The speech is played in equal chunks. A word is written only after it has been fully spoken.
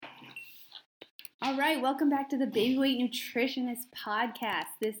All right, welcome back to the Baby Weight Nutritionist podcast.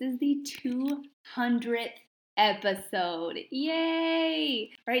 This is the 200th episode.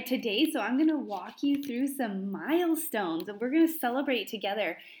 Yay! All right, today, I'm going to walk you through some milestones and we're going to celebrate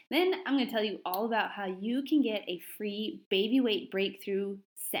together. Then I'm going to tell you all about how you can get a free baby weight breakthrough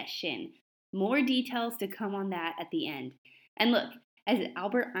session. More details to come on that at the end. And look, as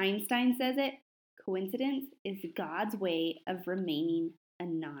Albert Einstein says it, coincidence is God's way of remaining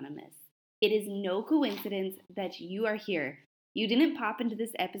anonymous. It is no coincidence that you are here. You didn't pop into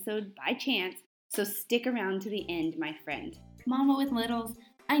this episode by chance, so stick around to the end, my friend. Mama with littles,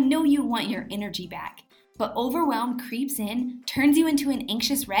 I know you want your energy back, but overwhelm creeps in, turns you into an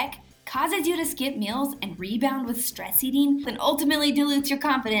anxious wreck, causes you to skip meals and rebound with stress eating, then ultimately dilutes your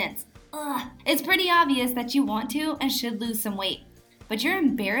confidence. It's pretty obvious that you want to and should lose some weight. But you're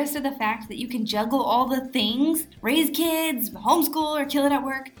embarrassed of the fact that you can juggle all the things, raise kids, homeschool, or kill it at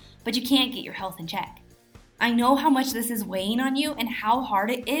work, but you can't get your health in check. I know how much this is weighing on you and how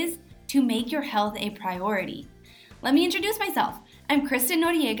hard it is to make your health a priority. Let me introduce myself. I'm Kristen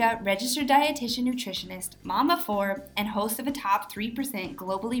Noriega, registered dietitian nutritionist, mom of 4, and host of a top 3%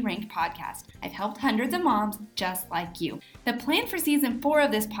 globally ranked podcast. I've helped hundreds of moms just like you. The plan for season 4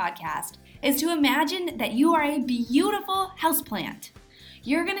 of this podcast is to imagine that you are a beautiful houseplant.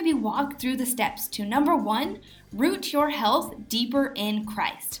 You're going to be walked through the steps to number 1, root your health deeper in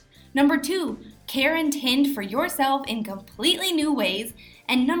Christ. Number 2, care and tend for yourself in completely new ways.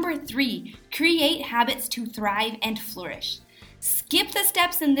 And number 3, create habits to thrive and flourish. Skip the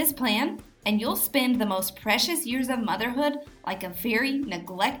steps in this plan, and you'll spend the most precious years of motherhood like a very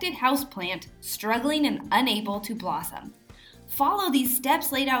neglected houseplant, struggling and unable to blossom. Follow these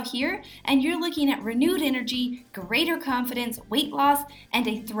steps laid out here, and you're looking at renewed energy, greater confidence, weight loss, and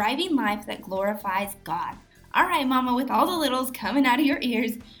a thriving life that glorifies God. All right, Mama, with all the littles coming out of your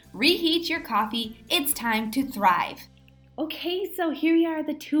ears, reheat your coffee. It's time to thrive. Okay, so here we are,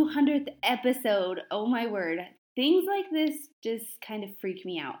 the 200th episode. Oh my word. Things like this just kind of freak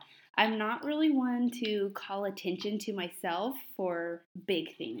me out. I'm not really one to call attention to myself for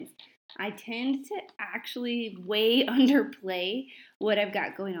big things. I tend to actually way underplay what I've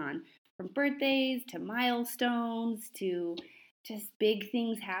got going on. From birthdays to milestones to just big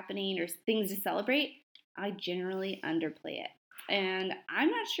things happening or things to celebrate, I generally underplay it. And I'm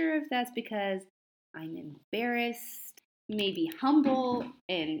not sure if that's because I'm embarrassed, maybe humble,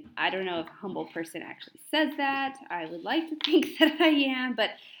 and I don't know if a humble person actually says that. I would like to think that I am,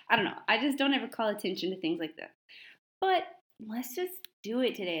 but I don't know. I just don't ever call attention to things like this. But let's just do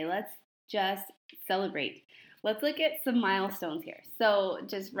it today. Let's just celebrate. Let's look at some milestones here. So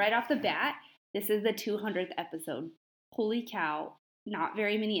just right off the bat, this is the 200th episode. Holy cow, not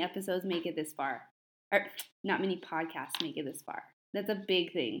very many episodes make it this far. Or not many podcasts make it this far. That's a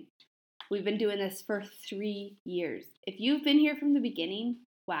big thing. We've been doing this for 3 years. If you've been here from the beginning,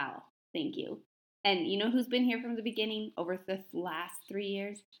 wow, thank you. And you know who's been here from the beginning over the last 3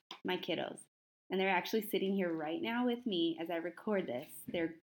 years? My kiddos. And they're actually sitting here right now with me as I record this.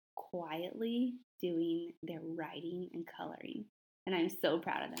 They're quietly doing their writing and coloring. And I'm so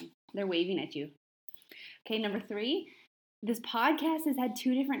proud of them. They're waving at you. Okay, number 3. This podcast has had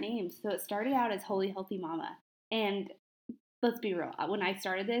 2 different names. So it started out as Holy Healthy Mama. And let's be real. When I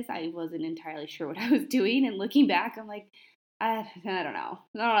started this, I wasn't entirely sure what I was doing. And looking back, I'm like, I don't know.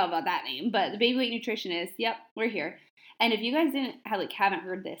 I don't know about that name. But the Baby Weight Nutritionist, yep, we're here. And if you guys haven't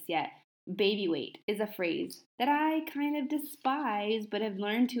heard this yet, baby weight is a phrase that I kind of despise but have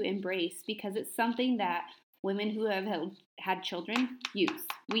learned to embrace because it's something that women who have had children use.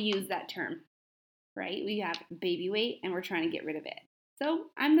 We use that term, right? We have baby weight and we're trying to get rid of it. So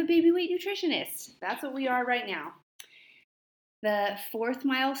I'm the baby weight nutritionist. That's what we are right now. The 4th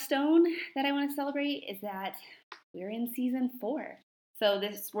milestone that I want to celebrate is that we're in season 4. So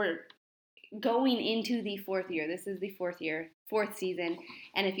we're going into the 4th year. This is the 4th season.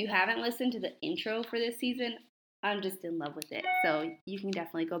 And if you haven't listened to the intro for this season, I'm just in love with it. So you can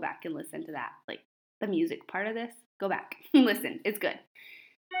definitely go back and listen to that. Like the music part of this, go back. Listen, it's good.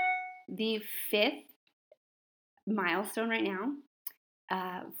 The 5th milestone right now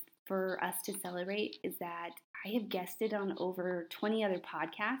for us to celebrate is that I have guested on over 20 other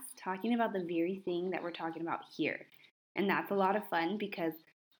podcasts talking about the very thing that we're talking about here. And that's a lot of fun because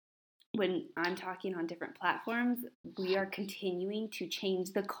when I'm talking on different platforms, we are continuing to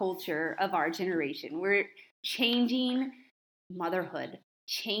change the culture of our generation. We're changing motherhood,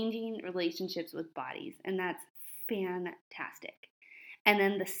 changing relationships with bodies, and that's fantastic. And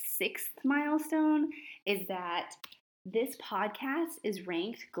then the 6th milestone is that this podcast is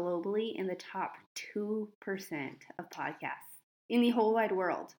ranked globally in the top 2% of podcasts in the whole wide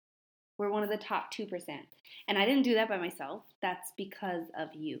world. We're one of the top 2%. And I didn't do that by myself. That's because of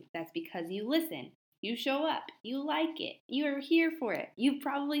you. That's because you listen. You show up. You like it. You're here for it. You've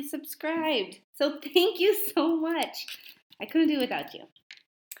probably subscribed. So thank you so much. I couldn't do it without you.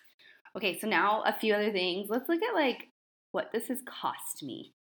 Okay, so now a few other things. Let's look at like what this has cost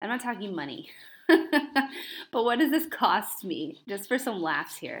me. I'm not talking money. But what does this cost me? Just for some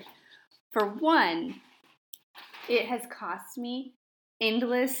laughs here. For one, it has cost me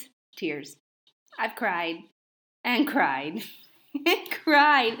endless tears. I've cried and cried and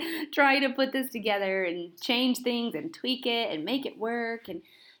cried trying to put this together and change things and tweak it and make it work and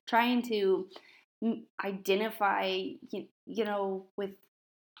trying to identify, with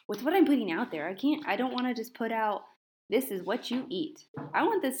what I'm putting out there. I don't want to just put out, this is what you eat. I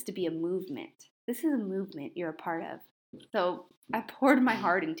want this to be a movement. This is a movement you're a part of. So I poured my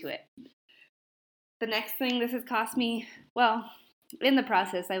heart into it. The next thing this has cost me, well, in the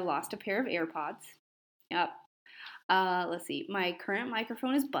process, I lost a pair of AirPods. Yep. Let's see. My current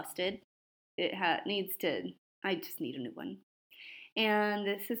microphone is busted. I just need a new one. And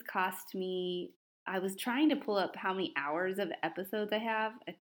this has cost me, I was trying to pull up how many hours of episodes I have,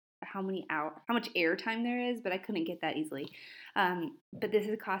 how much airtime there is, but I couldn't get that easily. But this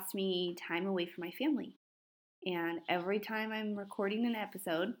has cost me time away from my family. And every time I'm recording an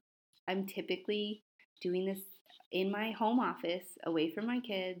episode, I'm typically doing this in my home office, away from my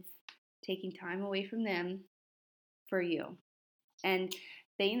kids, taking time away from them for you. And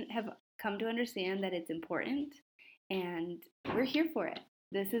they have come to understand that it's important, and we're here for it.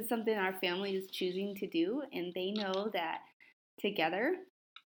 This is something our family is choosing to do, and they know that together,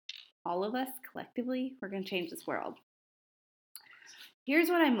 all of us collectively, we're going to change this world. Here's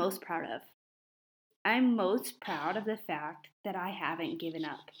what I'm most proud of. I'm most proud of the fact that I haven't given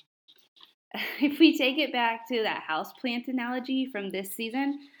up. If we take it back to that houseplant analogy from this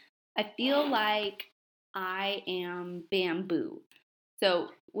season, I feel like I am bamboo. So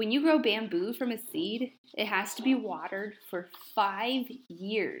when you grow bamboo from a seed, it has to be watered for 5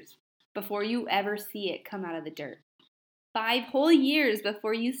 years before you ever see it come out of the dirt. 5 whole years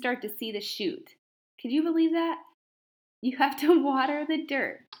before you start to see the shoot. Could you believe that? You have to water the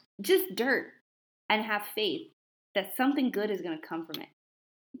dirt, just dirt, and have faith that something good is going to come from it.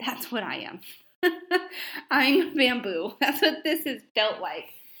 That's what I am. I'm bamboo. That's what this has felt like.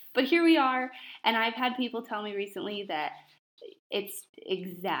 But here we are, and I've had people tell me recently that it's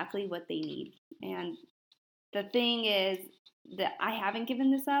exactly what they need. And the thing is that I haven't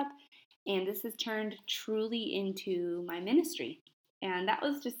given this up, and this has turned truly into my ministry. And that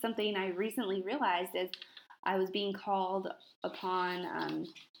was just something I recently realized as I was being called upon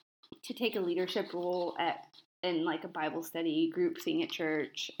to take a leadership role in like a Bible study group thing at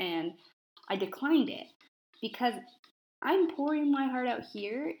church, and I declined it because I'm pouring my heart out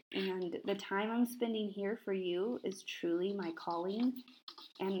here, and the time I'm spending here for you is truly my calling,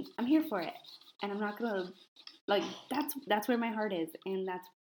 and I'm here for it. And I'm not gonna, that's where my heart is, and that's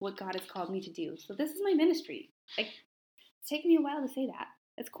what God has called me to do. So this is my ministry. It's taken me a while to say that.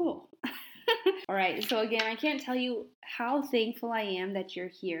 It's cool. All right, so again, I can't tell you how thankful I am that you're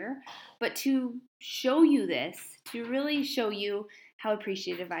here, but to show you this, to really show you how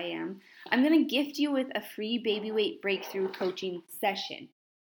appreciative I am, I'm going to gift you with a free baby weight breakthrough coaching session.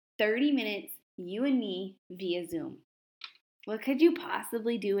 30 minutes, you and me, via Zoom. What could you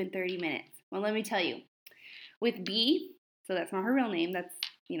possibly do in 30 minutes? Well, let me tell you. With B, so that's not her real name, that's,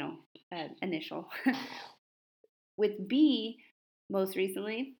 initial. With B, most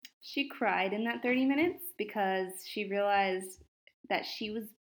recently, she cried in that 30 minutes because she realized that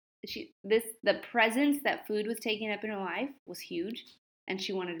the presence that food was taking up in her life was huge, and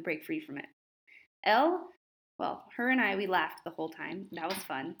she wanted to break free from it. L, well, her and we laughed the whole time. That was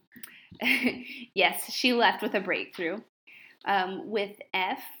fun. Yes, she left with a breakthrough. With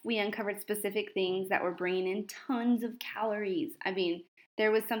F, we uncovered specific things that were bringing in tons of calories. I mean,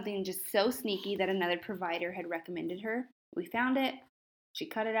 there was something just so sneaky that another provider had recommended her. We found it. She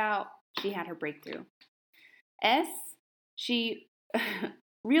cut it out. She had her breakthrough. S, she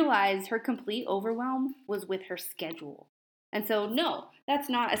realized her complete overwhelm was with her schedule. And so, no, that's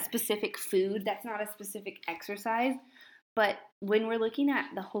not a specific food. That's not a specific exercise. But when we're looking at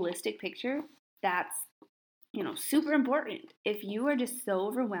the holistic picture, that's, super important. If you are just so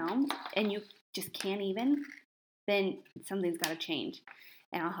overwhelmed and you just can't even, then something's got to change.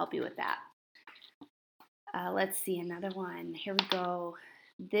 And I'll help you with that. Let's see, another one. Here we go.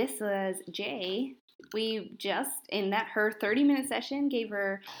 This was Jay. We just, in her 30-minute session, gave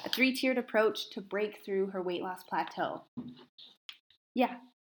her a 3-tiered approach to break through her weight loss plateau. Yeah,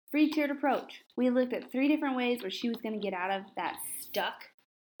 3-tiered approach. We looked at 3 different ways where she was going to get out of that stuck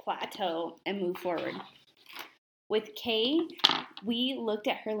plateau and move forward. With Kay, we looked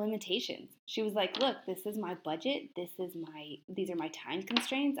at her limitations. She was like, look, this is my budget. These are my time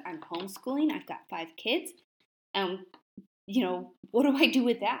constraints. I'm homeschooling. I've got 5 kids. What do I do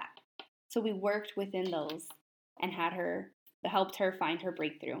with that? So we worked within those and helped her find her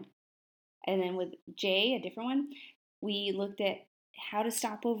breakthrough. And then with Jay, a different one, we looked at how to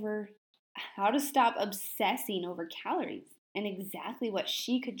stop obsessing over calories and exactly what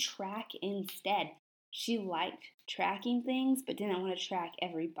she could track instead. She liked tracking things, but didn't want to track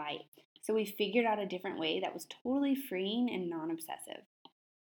every bite. So we figured out a different way that was totally freeing and non-obsessive.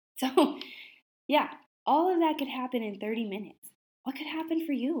 So, yeah, all of that could happen in 30 minutes. What could happen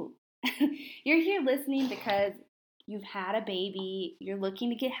for you? You're here listening because you've had a baby, you're looking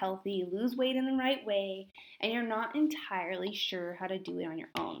to get healthy, lose weight in the right way, and you're not entirely sure how to do it on your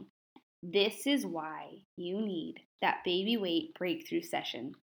own. This is why you need that baby weight breakthrough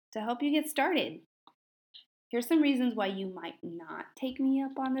session to help you get started. Here's some reasons why you might not take me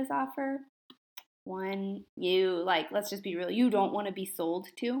up on this offer. One, let's just be real, you don't want to be sold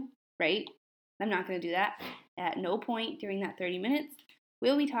to, right? I'm not going to do that. At no point during that 30 minutes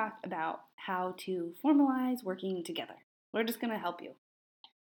will we talk about how to formalize working together. We're just going to help you.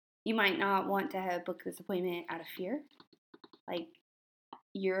 You might not want to book this appointment out of fear. Like,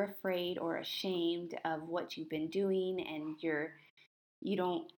 you're afraid or ashamed of what you've been doing, and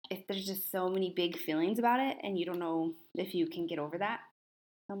if there's just so many big feelings about it and you don't know if you can get over that,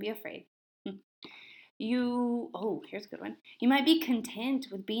 don't be afraid. Here's a good one. You might be content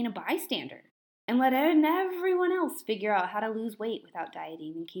with being a bystander and let everyone else figure out how to lose weight without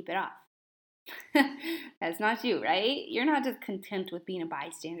dieting and keep it off. That's not you, right? You're not just content with being a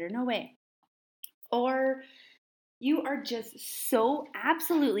bystander. No way. Or you are just so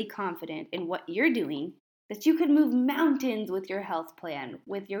absolutely confident in what you're doing that you could move mountains with your health plan,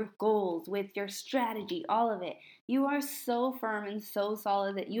 with your goals, with your strategy, all of it. You are so firm and so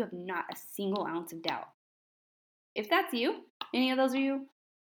solid that you have not a single ounce of doubt. If that's you, any of those are you,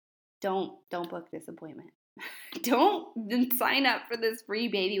 don't book this appointment. Don't sign up for this free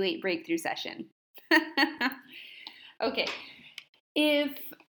baby weight breakthrough session. Okay, if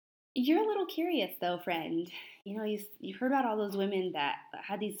you're a little curious though, friend, you've heard about all those women that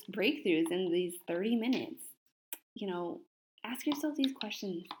had these breakthroughs in these 30 minutes. Ask yourself these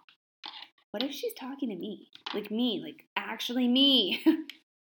questions. What if she's talking to me? Like actually me?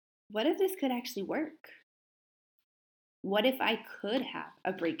 What if this could actually work? What if I could have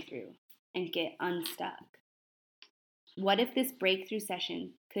a breakthrough and get unstuck? What if this breakthrough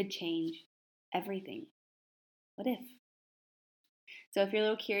session could change everything? What if? So if you're a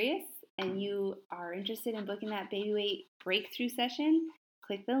little curious and you are interested in booking that baby weight breakthrough session,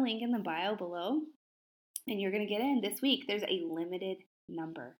 click the link in the bio below and you're going to get in this week. There's a limited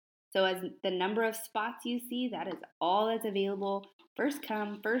number. So as the number of spots you see, that is all that's available. First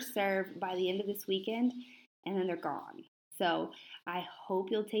come, first serve by the end of this weekend, and then they're gone. So I hope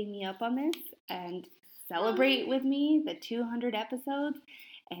you'll take me up on this and celebrate with me the 200 episodes.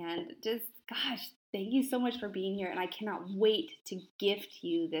 And just, gosh, thank you so much for being here. And I cannot wait to gift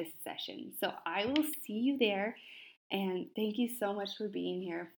you this session. So I will see you there. And thank you so much for being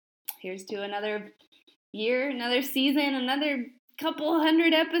here. Here's to another year, another season, another couple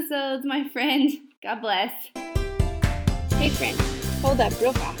hundred episodes, my friend. God bless. Hey friend, hold up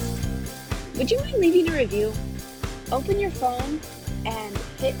real fast. Would you mind leaving a review? Open your phone and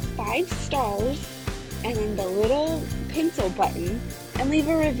hit 5 stars and then the little pencil button and leave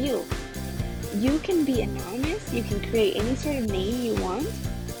a review. You can be anonymous, you can create any sort of name you want,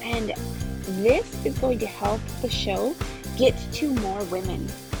 and this is going to help the show get to more women.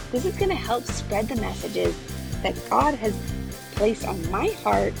 This is going to help spread the messages that God has placed on my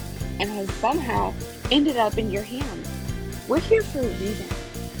heart and has somehow ended up in your hands. We're here for a reason.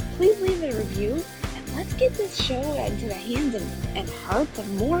 Please leave a review and let's get this show into the hands and hearts of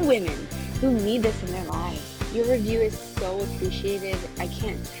more women who need this in their lives. Your review is so appreciated. I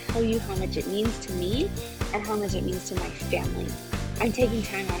can't tell you how much it means to me and how much it means to my family. I'm taking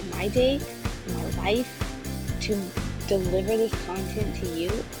time out of my day, my life, to deliver this content to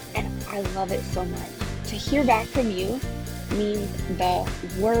you, and I love it so much. To hear back from you means the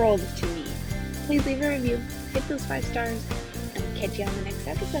world to me. Please leave a review, hit those 5 stars, and I'll catch you on the next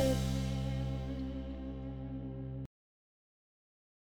episode.